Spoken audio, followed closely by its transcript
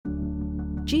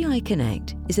GI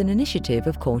Connect is an initiative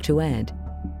of Core2Ed.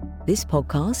 This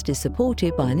podcast is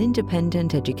supported by an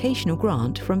independent educational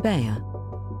grant from Bayer.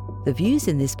 The views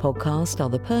in this podcast are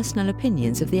the personal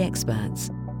opinions of the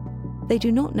experts. They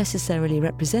do not necessarily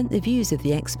represent the views of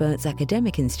the expert's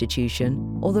academic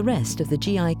institution or the rest of the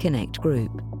GI Connect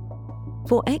group.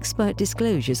 For expert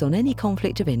disclosures on any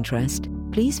conflict of interest,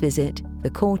 please visit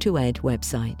the Core2Ed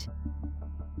website.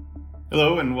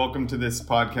 Hello and welcome to this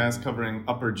podcast covering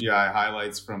upper GI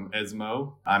highlights from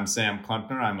ESMO. I'm Sam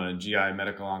Klumpner. I'm a GI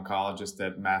medical oncologist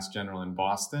at Mass General in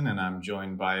Boston, and I'm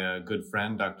joined by a good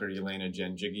friend, Dr. Yelena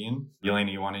Janjigian. Yelena,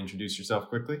 you want to introduce yourself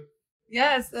quickly?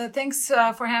 Yes, thanks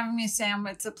for having me, Sam.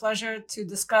 It's a pleasure to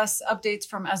discuss updates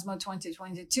from ESMO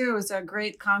 2022. It was a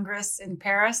great congress in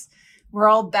Paris. We're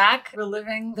all back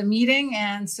reliving the meeting,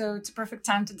 and so it's a perfect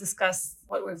time to discuss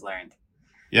what we've learned.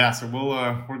 Yeah, so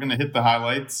we're going to hit the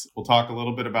highlights. We'll talk a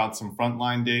little bit about some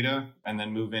frontline data and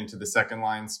then move into the second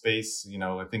line space.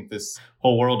 I think this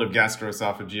whole world of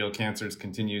gastroesophageal cancers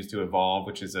continues to evolve,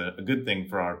 which is a good thing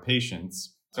for our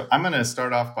patients. So I'm going to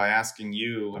start off by asking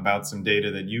you about some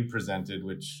data that you presented,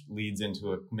 which leads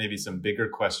into maybe some bigger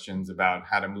questions about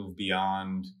how to move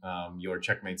beyond your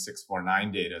CheckMate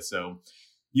 649 data. So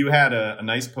you had a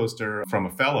nice poster from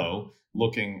a fellow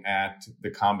looking at the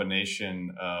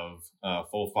combination of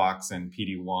FOLFOX and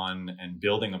PD-1 and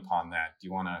building upon that. Do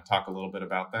you want to talk a little bit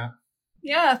about that?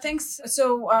 Yeah, thanks.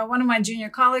 So one of my junior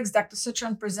colleagues, Dr.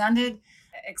 Citron, presented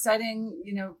exciting,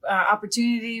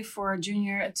 opportunity for a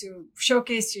junior to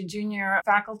showcase your junior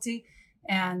faculty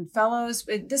and fellows.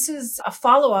 This is a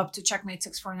follow-up to CheckMate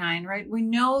 649, right? We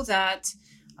know that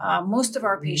most of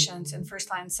our patients in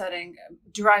first-line setting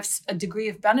derives a degree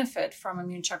of benefit from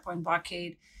immune checkpoint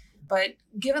blockade. But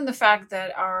given the fact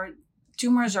that our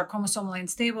tumors are chromosomally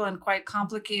unstable and quite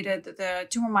complicated, the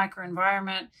tumor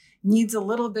microenvironment needs a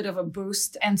little bit of a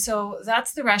boost. And so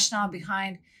that's the rationale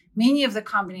behind many of the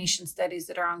combination studies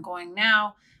that are ongoing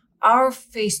now. Our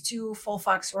phase 2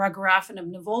 FOLFOX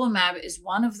regorafenib nivolumab is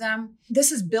one of them.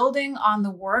 This is building on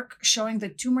the work showing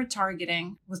that tumor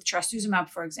targeting with trastuzumab,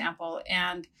 for example,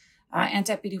 and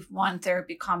anti-PD-1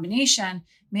 therapy combination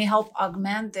may help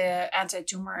augment the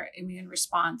anti-tumor immune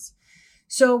response.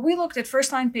 So we looked at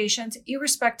first-line patients,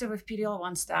 irrespective of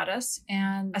PD-L1 status,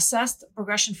 and assessed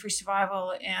progression-free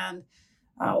survival and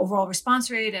overall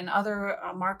response rate and other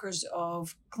markers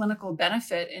of clinical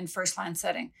benefit in first-line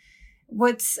setting.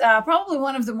 What's probably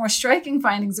one of the more striking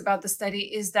findings about the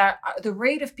study is that the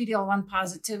rate of PD-L1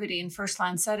 positivity in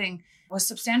first-line setting was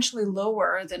substantially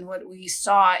lower than what we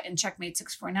saw in CheckMate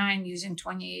 649 using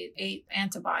 28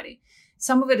 antibody.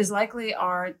 Some of it is likely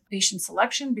our patient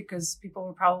selection because people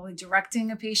were probably directing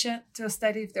a patient to a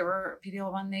study if they were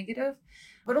PD-L1 negative.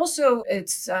 But also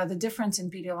it's the difference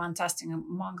in PD-L1 testing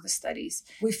among the studies.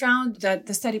 We found that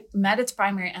the study met its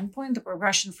primary endpoint, the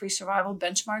progression-free survival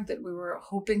benchmark that we were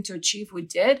hoping to achieve, we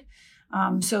did.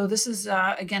 So this is,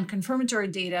 again, confirmatory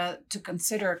data to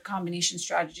consider combination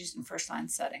strategies in first-line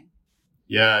setting.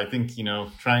 Yeah, I think,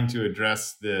 trying to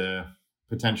address the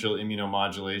potential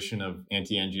immunomodulation of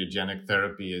anti-angiogenic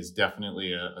therapy is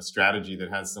definitely a strategy that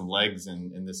has some legs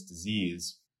in this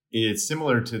disease. It's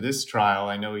similar to this trial.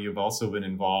 I know you've also been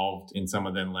involved in some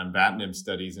of the lenvatinib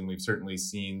studies, and we've certainly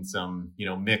seen some,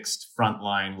 mixed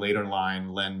frontline, later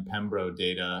line len-pembro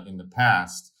data in the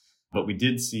past. But we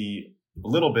did see a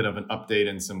little bit of an update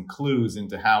and some clues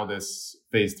into how this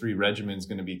phase 3 regimen is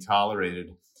going to be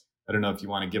tolerated. I don't know if you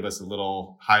want to give us a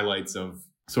little highlights of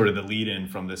sort of the lead-in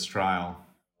from this trial.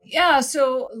 Yeah,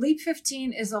 so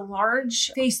LEAP-15 is a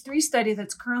large phase 3 study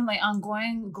that's currently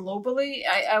ongoing globally.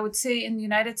 I would say in the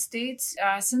United States,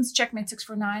 since CheckMate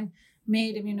 649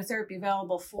 made immunotherapy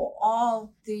available for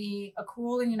all, the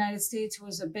accrual in the United States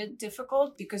was a bit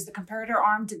difficult because the comparator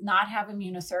arm did not have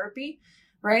immunotherapy,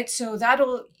 right? So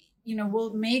that'll,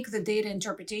 will make the data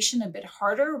interpretation a bit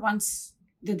harder once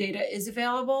the data is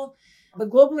available. But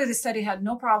globally, the study had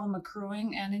no problem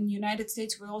accruing. And in the United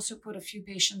States, we also put a few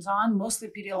patients on, mostly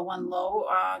PD-L1 low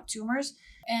tumors.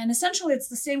 And essentially, it's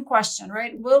the same question,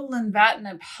 right? Will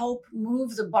lenvatinib help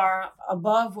move the bar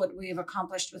above what we have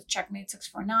accomplished with CheckMate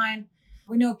 649?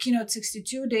 We know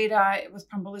KEYNOTE-62 data with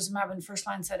pembrolizumab in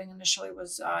first-line setting initially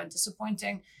was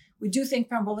disappointing. We do think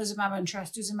pembrolizumab and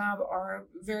trastuzumab are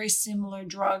very similar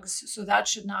drugs, so that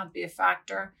should not be a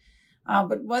factor.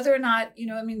 But whether or not,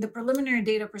 the preliminary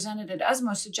data presented at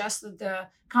ESMO suggests that the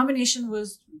combination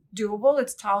was doable,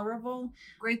 it's tolerable.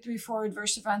 Grade 3-4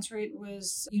 adverse events rate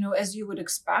was, as you would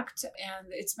expect, and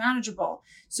it's manageable.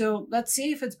 So let's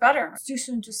see if it's better. It's too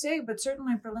soon to say, but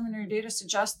certainly preliminary data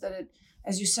suggests that it,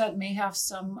 as you said, may have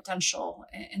some potential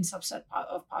in subset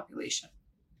of population.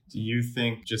 Do you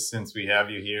think, just since we have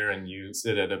you here and you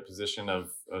sit at a position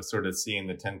of sort of seeing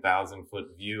the 10,000 foot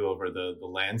view over the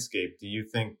landscape, do you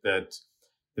think that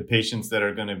the patients that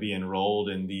are going to be enrolled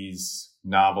in these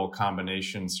novel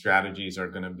combination strategies are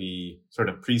going to be sort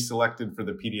of pre-selected for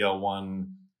the PD-L1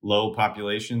 low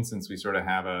population, since we sort of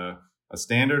have a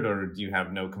standard, or do you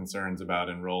have no concerns about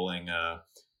enrolling a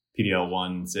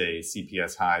PD-L1, say,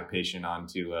 CPS high patient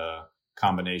onto a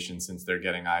combination since they're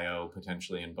getting IO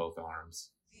potentially in both arms?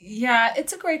 Yeah,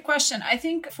 it's a great question. I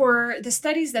think for the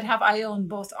studies that have IO in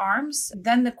both arms,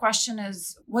 then the question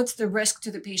is, what's the risk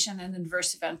to the patient and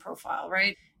adverse event profile,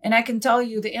 right? And I can tell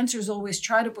you the answer is always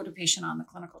try to put a patient on the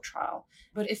clinical trial.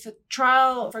 But if a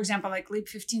trial, for example, like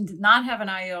LEAP-15 did not have an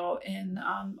IO in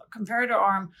comparator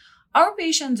arm, our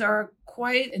patients are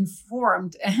quite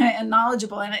informed and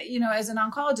knowledgeable. And, as an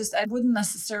oncologist, I wouldn't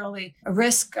necessarily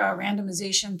risk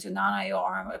randomization to non-IO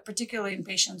arm, particularly in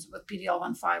patients with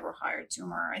PD-L1 or higher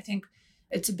tumor. I think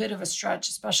it's a bit of a stretch,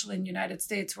 especially in the United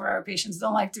States, where our patients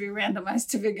don't like to be randomized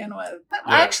to begin with. Yeah.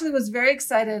 I actually was very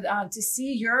excited to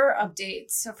see your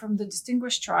updates from the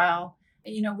DisTinGuish trial.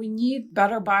 We need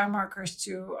better biomarkers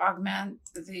to augment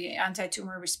the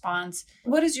anti-tumor response.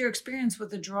 What is your experience with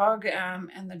the drug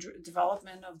and the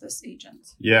development of this agent?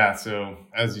 Yeah, so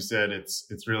as you said,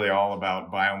 it's really all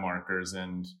about biomarkers.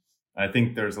 And I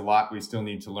think there's a lot we still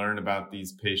need to learn about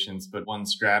these patients. But one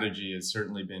strategy has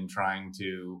certainly been trying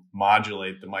to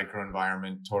modulate the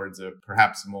microenvironment towards a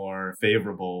perhaps more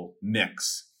favorable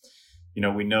mix.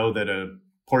 We know that a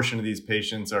portion of these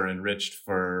patients are enriched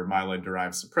for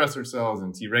myeloid-derived suppressor cells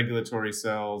and T regulatory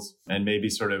cells, and maybe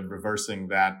sort of reversing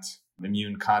that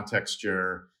immune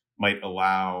contexture might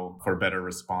allow for better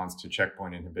response to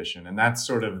checkpoint inhibition. And that's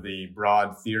sort of the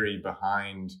broad theory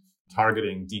behind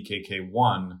targeting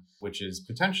DKK1, which is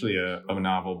potentially a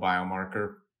novel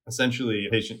biomarker. Essentially,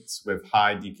 patients with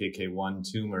high DKK1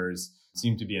 tumors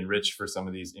seem to be enriched for some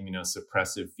of these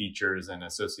immunosuppressive features and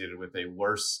associated with a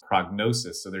worse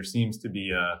prognosis. So there seems to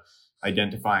be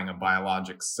identifying a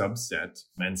biologic subset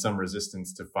and some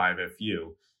resistance to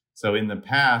 5-FU. So in the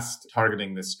past,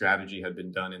 targeting this strategy had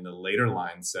been done in the later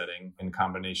line setting in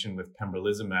combination with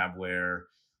pembrolizumab, where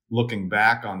looking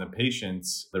back on the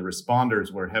patients, the responders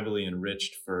were heavily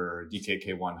enriched for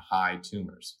DKK1 high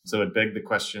tumors. So it begged the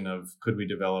question of, could we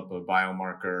develop a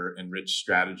biomarker enriched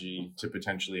strategy to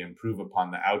potentially improve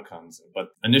upon the outcomes?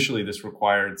 But initially, this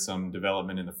required some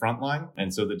development in the front line.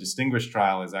 And so the DisTinGuish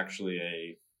trial is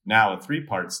actually now a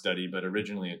 3-part study, but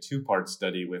originally a 2-part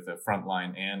study with a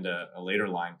frontline and a later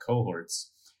line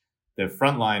cohorts. The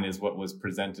frontline is what was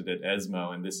presented at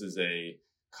ESMO, and this is a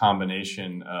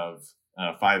combination of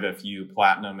 5-FU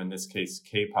platinum, in this case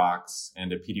CAPOX,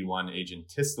 and a PD-1 agent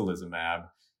tistolizumab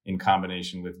in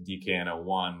combination with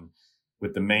DKN-01,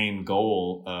 with the main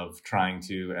goal of trying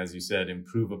to, as you said,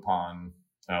 improve upon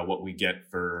what we get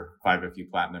for 5-FU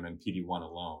platinum and PD-1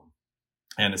 alone.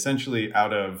 And essentially,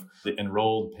 out of the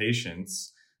enrolled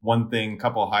patients, one thing,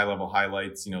 couple of high-level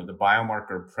highlights, the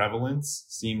biomarker prevalence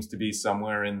seems to be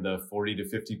somewhere in the 40 to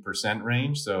 50%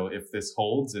 range. So if this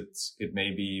holds, it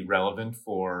may be relevant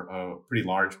for a pretty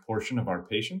large portion of our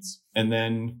patients. And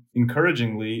then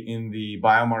encouragingly, in the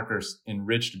biomarkers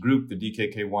enriched group, the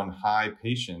DKK1 high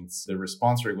patients, the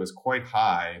response rate was quite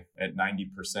high at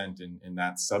 90% in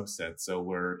that subset. So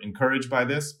we're encouraged by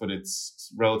this, but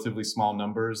it's relatively small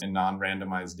numbers and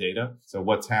non-randomized data. So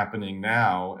what's happening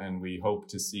now, and we hope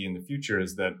to see in the future,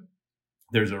 is that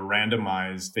there's a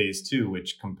randomized phase 2,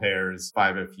 which compares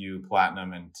 5-FU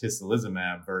platinum and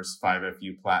tistolizumab versus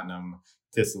 5-FU platinum,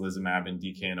 tistolizumab, and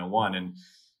DKN-01. And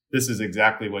this is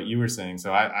exactly what you were saying.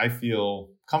 So I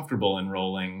feel comfortable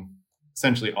enrolling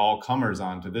essentially all comers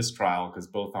onto this trial because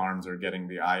both arms are getting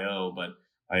the IO. But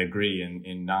I agree,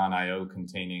 in non-IO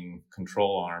containing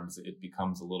control arms, it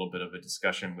becomes a little bit of a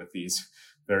discussion with these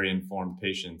very informed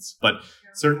patients. But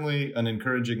certainly an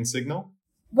encouraging signal.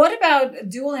 What about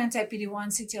dual anti-PD-1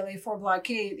 CTLA-4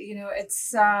 blockade?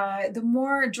 It's the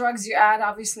more drugs you add,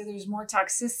 obviously there's more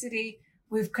toxicity.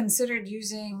 We've considered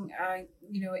using, a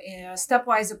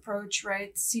stepwise approach,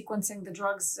 right? Sequencing the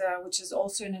drugs, which is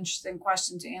also an interesting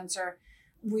question to answer.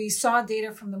 We saw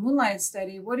data from the Moonlight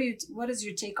study. What is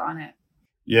your take on it?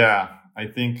 Yeah, I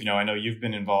think, I know you've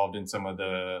been involved in some of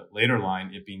the later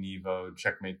line Ipi-Nivo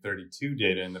Checkmate 32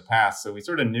 data in the past. So we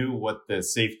sort of knew what the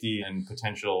safety and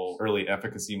potential early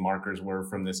efficacy markers were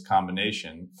from this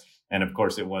combination. And of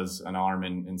course, it was an arm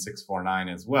in 649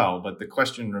 as well. But the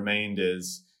question remained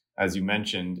is, as you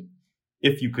mentioned,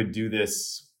 if you could do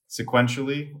this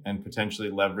sequentially and potentially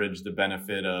leverage the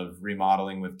benefit of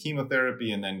remodeling with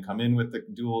chemotherapy and then come in with the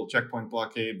dual checkpoint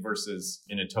blockade versus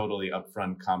in a totally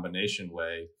upfront combination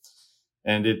way.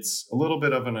 And it's a little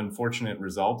bit of an unfortunate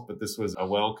result, but this was a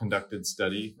well-conducted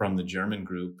study from the German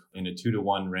group in a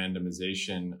 2-to-1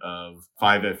 randomization of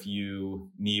 5FU,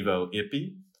 Nivo,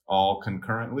 Ipi, all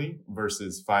concurrently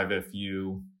versus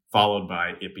 5FU followed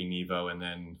by Ipi, Nivo, and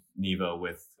then Nivo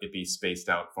with Ipi spaced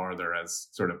out farther as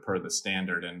sort of per the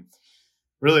standard. And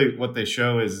really what they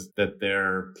show is that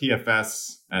their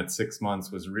PFS at 6 months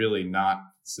was really not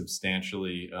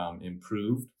substantially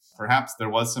improved. Perhaps there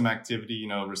was some activity,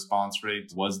 response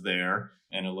rate was there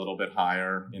and a little bit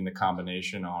higher in the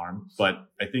combination arm. But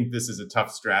I think this is a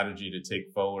tough strategy to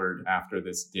take forward after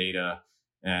this data.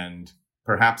 And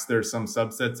perhaps there's some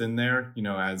subsets in there,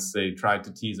 as they tried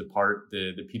to tease apart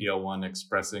the PD-L1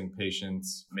 expressing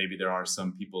patients. Maybe there are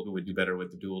some people who would do better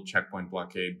with the dual checkpoint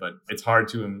blockade, but it's hard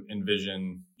to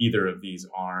envision either of these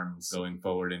arms going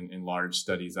forward in large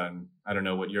studies. I don't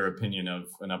know what your opinion of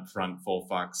an upfront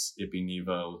FOLFOX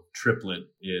Ipi-Nivo triplet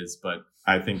is, but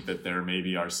I think that there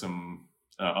maybe are some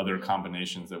other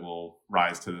combinations that will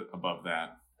rise to above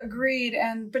that. Agreed.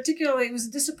 And particularly, it was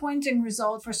a disappointing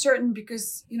result for certain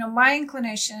because, my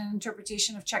inclination and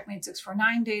interpretation of Checkmate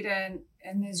 649 data,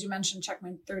 and as you mentioned,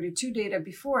 Checkmate 32 data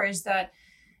before, is that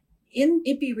in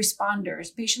Ipi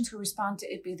responders, patients who respond to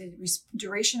Ipi, the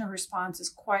duration of response is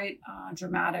quite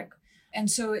dramatic. And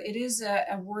so it is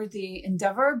a worthy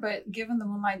endeavor, but given the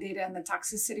Moonlight data and the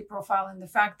toxicity profile and the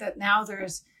fact that now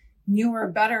there's newer,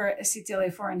 better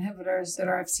CTLA-4 inhibitors that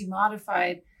are Fc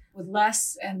modified, with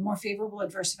less and more favorable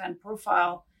adverse event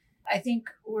profile, I think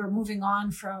we're moving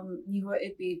on from Nivo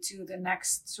Ipi to the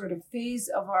next sort of phase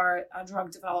of our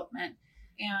drug development.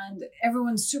 And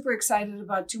everyone's super excited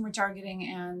about tumor targeting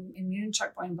and immune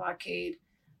checkpoint blockade.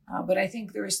 But I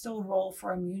think there is still a role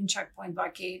for immune checkpoint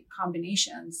blockade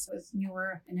combinations with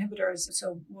newer inhibitors.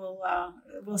 So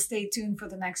we'll stay tuned for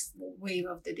the next wave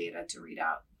of the data to read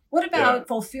out. What about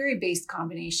FOLFIRI-based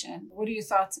combination? What are your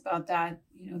thoughts about that?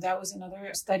 That was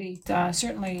another study,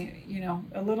 certainly,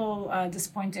 a little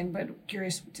disappointing, but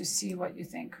curious to see what you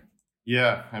think.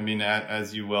 Yeah,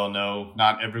 as you well know,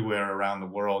 not everywhere around the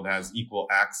world has equal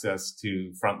access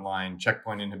to frontline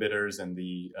checkpoint inhibitors, and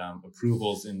the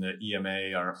approvals in the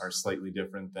EMA are slightly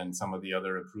different than some of the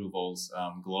other approvals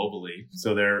globally.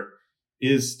 So there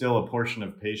is still a portion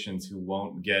of patients who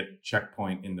won't get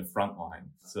checkpoint in the front line.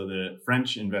 So the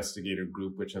French investigator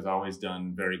group, which has always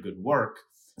done very good work,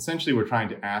 essentially we're trying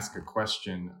to ask a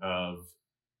question of,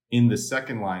 in the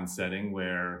second line setting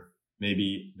where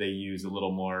maybe they use a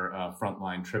little more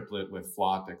frontline triplet with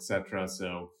FLOT, et cetera.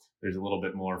 So there's a little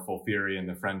bit more FOLFIRI, and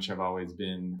the French have always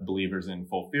been believers in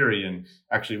FOLFIRI. And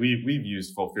actually we've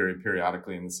used FOLFIRI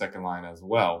periodically in the second line as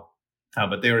well.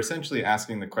 But they were essentially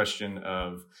asking the question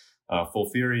of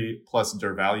FOLFIRI plus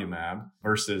durvalumab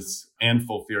and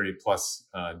FOLFIRI plus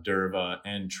durva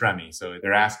and tremi. So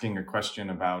they're asking a question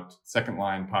about second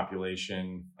line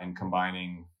population and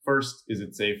combining. First, is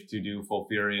it safe to do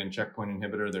FOLFIRI and checkpoint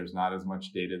inhibitor? There's not as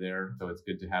much data there, so it's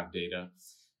good to have data.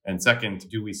 And second,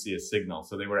 do we see a signal?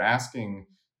 So they were asking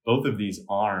both of these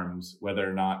arms whether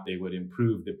or not they would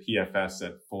improve the PFS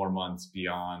at 4 months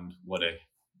beyond what a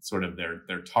sort of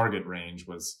their target range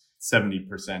was. 70%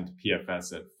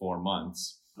 PFS at 4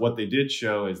 months. What they did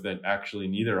show is that actually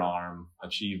neither arm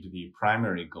achieved the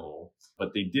primary goal,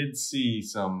 but they did see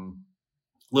some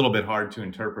little bit hard to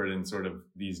interpret in sort of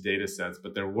these data sets,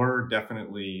 but there were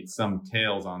definitely some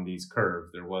tails on these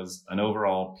curves. There was an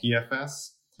overall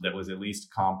PFS that was at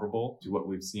least comparable to what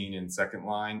we've seen in second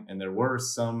line, and there were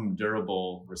some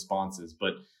durable responses,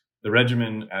 but the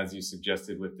regimen, as you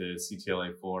suggested with the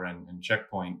CTLA-4 and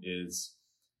checkpoint, is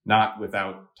not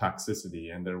without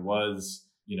toxicity. And there was,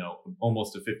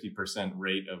 almost a 50%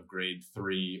 rate of grade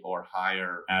 3 or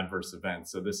higher adverse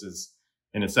events. So this is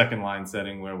in a second line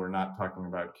setting where we're not talking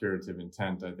about curative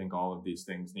intent. I think all of these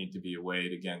things need to be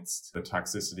weighed against the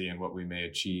toxicity and what we may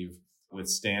achieve with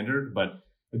standard. But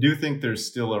I do think there's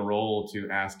still a role to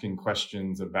asking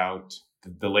questions about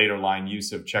the later line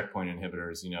use of checkpoint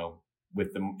inhibitors.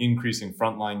 With the increasing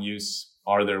frontline use,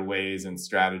 are there ways and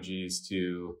strategies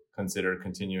to consider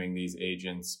continuing these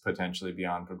agents potentially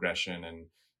beyond progression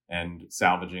and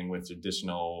salvaging with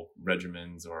additional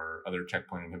regimens or other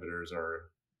checkpoint inhibitors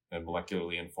or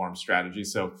molecularly informed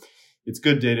strategies? So it's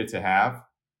good data to have.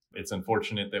 It's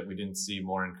unfortunate that we didn't see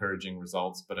more encouraging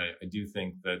results, but I do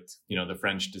think that, the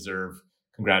French deserve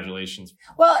congratulations.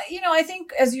 Well, I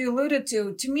think as you alluded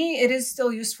to me, it is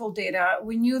still useful data.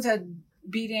 We knew that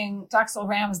beating Taxol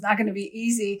Ram is not going to be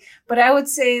easy, but I would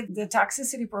say the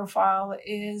toxicity profile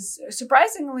is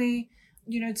surprisingly,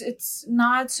 it's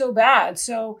not so bad.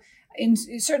 So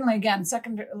certainly, again,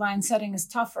 second line setting is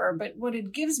tougher, but what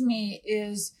it gives me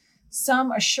is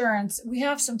some assurance. We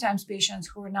have sometimes patients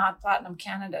who are not platinum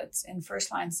candidates in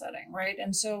first line setting, right?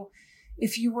 And so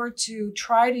if you were to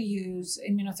try to use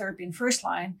immunotherapy in first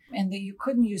line and that you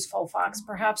couldn't use FOLFOX,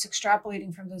 perhaps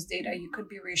extrapolating from those data, you could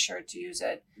be reassured to use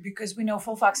it, because we know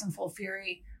FOLFOX and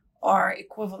FOLFIRI are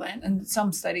equivalent in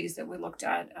some studies that we looked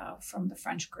at from the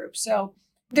French group. So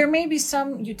there may be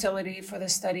some utility for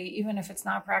this study, even if it's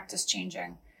not practice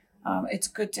changing. It's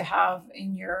good to have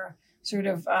in your sort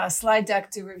of slide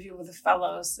deck to review with the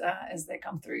fellows as they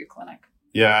come through your clinic.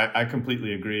 Yeah, I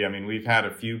completely agree. I mean, we've had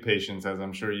a few patients, as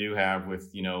I'm sure you have,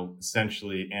 with,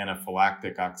 essentially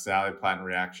anaphylactic oxaliplatin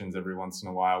reactions every once in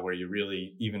a while, where you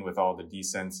really, even with all the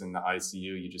descents in the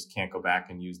ICU, you just can't go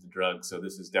back and use the drug. So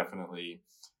this is definitely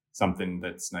something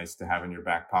that's nice to have in your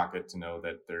back pocket, to know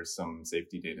that there's some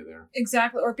safety data there.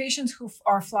 Exactly. Or patients who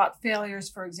are FLOT failures,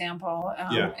 for example,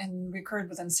 and recurred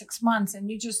within 6 months,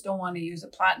 and you just don't want to use a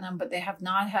platinum, but they have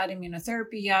not had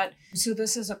immunotherapy yet. So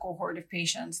this is a cohort of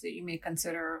patients that you may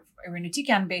consider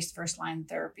irinotecan-based first-line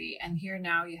therapy. And here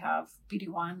now you have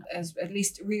PD-1 as at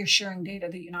least reassuring data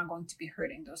that you're not going to be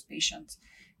hurting those patients,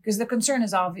 because the concern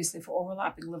is obviously for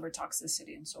overlapping liver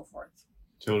toxicity and so forth.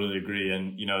 Totally agree.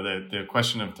 And, the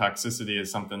question of toxicity is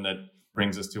something that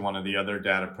brings us to one of the other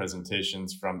data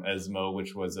presentations from ESMO,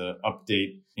 which was an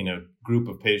update in a group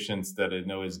of patients that I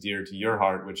know is dear to your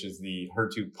heart, which is the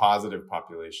HER2 positive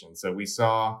population. So we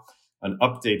saw an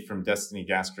update from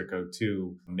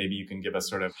DESTINY-Gastric02. Maybe you can give us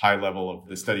sort of high level of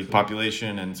the study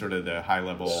population and sort of the high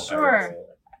level. Sure.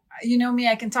 You know me,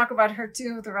 I can talk about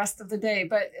HER2 the rest of the day,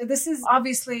 but this is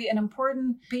obviously an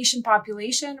important patient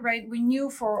population, right? We knew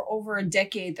for over a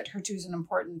decade that HER2 is an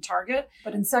important target,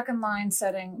 but in second line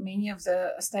setting, many of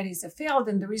the studies have failed.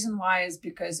 And the reason why is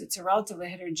because it's a relatively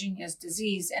heterogeneous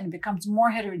disease, and it becomes more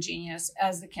heterogeneous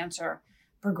as the cancer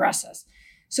progresses.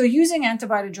 So using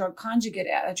antibody drug conjugate,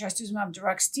 trastuzumab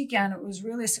deruxtecan, was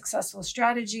really a successful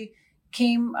strategy.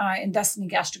 Came in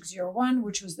DESTINY-Gastric01,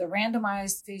 which was the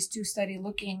randomized phase 2 study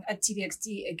looking at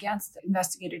T-DXd against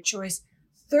investigator choice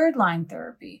third line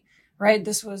therapy, right?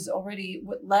 This was already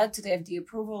what led to the FDA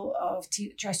approval of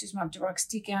trastuzumab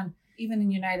deruxtecan, even in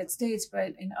the United States,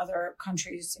 but in other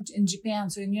countries, in Japan.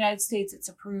 So in the United States, it's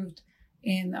approved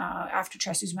in after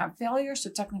trastuzumab failure, so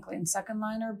technically in second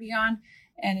line or beyond,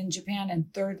 and in Japan in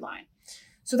third line.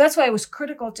 So that's why it was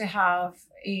critical to have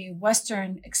a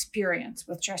Western experience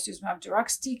with trastuzumab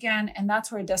deruxtecan, and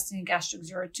that's where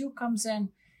DESTINY-Gastric02 comes in.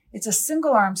 It's a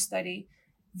single-arm study,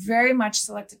 very much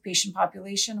selected patient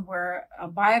population where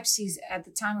biopsies at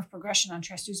the time of progression on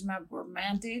trastuzumab were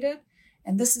mandated,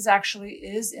 and this is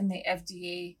in the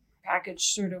FDA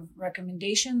package sort of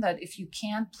recommendation that if you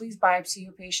can, please biopsy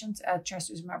your patients at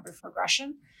trastuzumab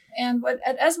progression. And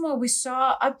at ESMO, we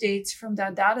saw updates from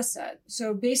that data set.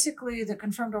 So basically, the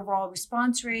confirmed overall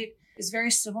response rate is very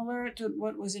similar to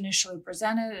what was initially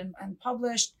presented and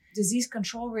published. Disease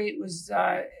control rate was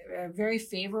very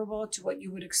favorable to what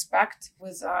you would expect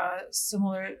with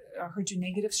similar HER2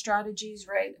 negative strategies,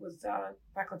 right, with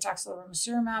paclitaxel or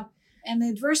ramucirumab. And the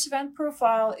adverse event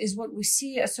profile is what we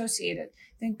see associated.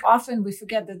 I think often we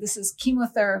forget that this is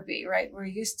chemotherapy, right? We're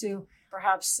used to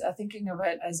perhaps thinking of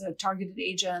it as a targeted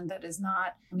agent that is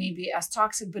not maybe as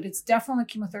toxic, but it's definitely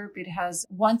chemotherapy. It has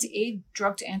 1:8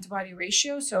 drug to antibody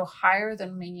ratio, so higher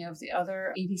than many of the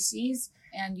other ADCs.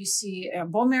 And you see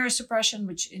bone marrow suppression,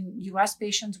 which in US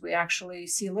patients, we actually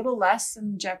see a little less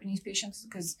than Japanese patients,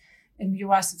 because in the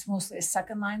US, it's mostly a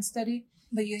second line study.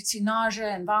 But you see nausea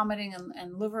and vomiting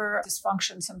and liver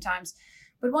dysfunction sometimes.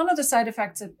 But one of the side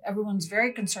effects that everyone's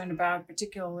very concerned about,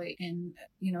 particularly in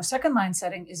second line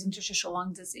setting, is interstitial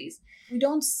lung disease. We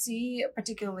don't see a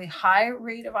particularly high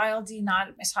rate of ILD,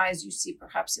 not as high as you see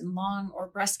perhaps in lung or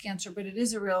breast cancer, but it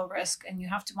is a real risk, and you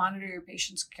have to monitor your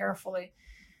patients carefully.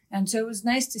 And so it was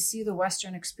nice to see the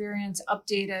Western experience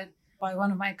updated by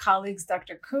one of my colleagues,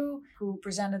 Dr. Ku, who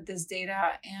presented this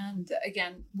data. And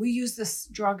again, we use this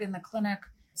drug in the clinic.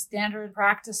 Standard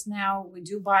practice now. We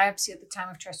do biopsy at the time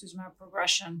of trastuzumab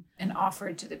progression and offer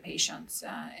it to the patients.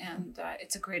 And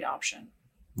it's a great option.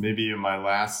 Maybe my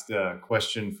last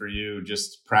question for you,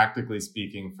 just practically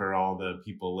speaking for all the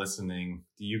people listening,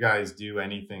 do you guys do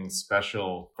anything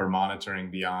special for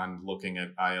monitoring beyond looking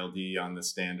at ILD on the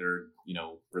standard,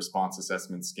 response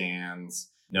assessment scans,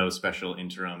 no special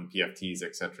interim PFTs,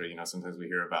 et cetera? Sometimes we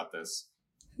hear about this.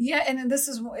 Yeah, and this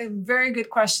is a very good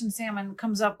question, Sam, and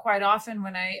comes up quite often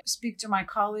when I speak to my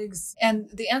colleagues. And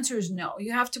the answer is no.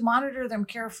 You have to monitor them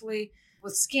carefully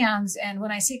with scans. And when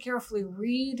I say carefully,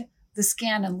 read the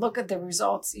scan and look at the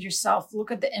results yourself. Look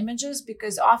at the images,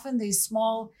 because often these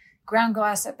small ground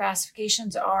glass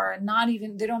opacifications are not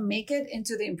even, they don't make it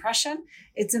into the impression.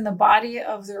 It's in the body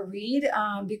of the read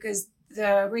because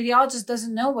the radiologist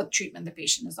doesn't know what treatment the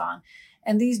patient is on.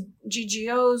 And these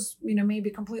GGOs, may be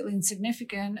completely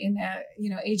insignificant in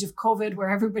the, age of COVID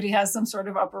where everybody has some sort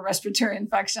of upper respiratory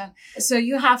infection. So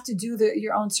you have to do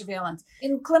your own surveillance.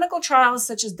 In clinical trials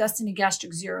such as Destiny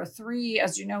Gastric 03,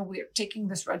 as you know, we're taking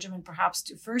this regimen perhaps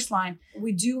to first line.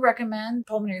 We do recommend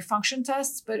pulmonary function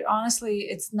tests, but honestly,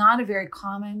 it's not a very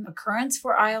common occurrence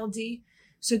for ILD.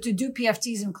 So to do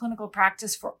PFTs in clinical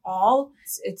practice for all,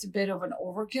 it's a bit of an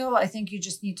overkill. I think you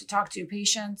just need to talk to your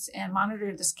patients and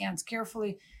monitor the scans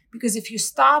carefully, because if you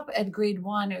stop at grade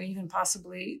 1 or even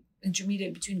possibly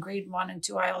intermediate between grade 1 and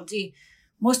 2 ILD,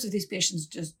 most of these patients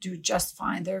just do just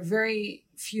fine. There are very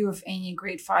few, if any,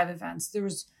 grade 5 events. There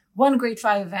was one grade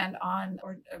 5 event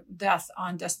or death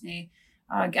on Destiny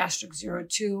Gastric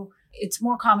 02. It's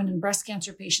more common in breast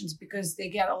cancer patients because they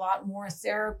get a lot more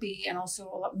therapy, and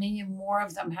also many more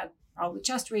of them had probably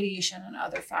chest radiation and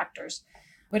other factors.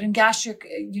 But in gastric,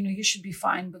 you should be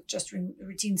fine with just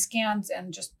routine scans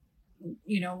and just,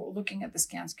 looking at the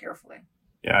scans carefully.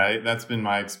 Yeah, that's been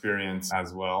my experience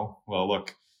as well. Well,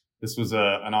 look, this was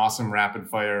an awesome rapid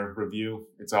fire review.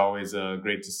 It's always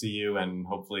great to see you, and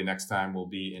hopefully next time we'll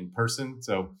be in person.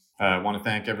 So I want to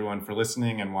thank everyone for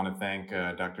listening, and want to thank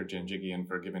Dr. Janjigian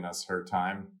for giving us her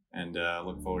time, and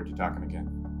look forward to talking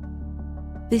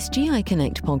again. This GI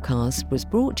Connect podcast was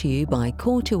brought to you by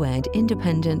Core2Ed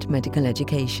Independent Medical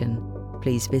Education.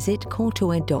 Please visit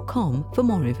core2ed.com for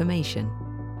more information.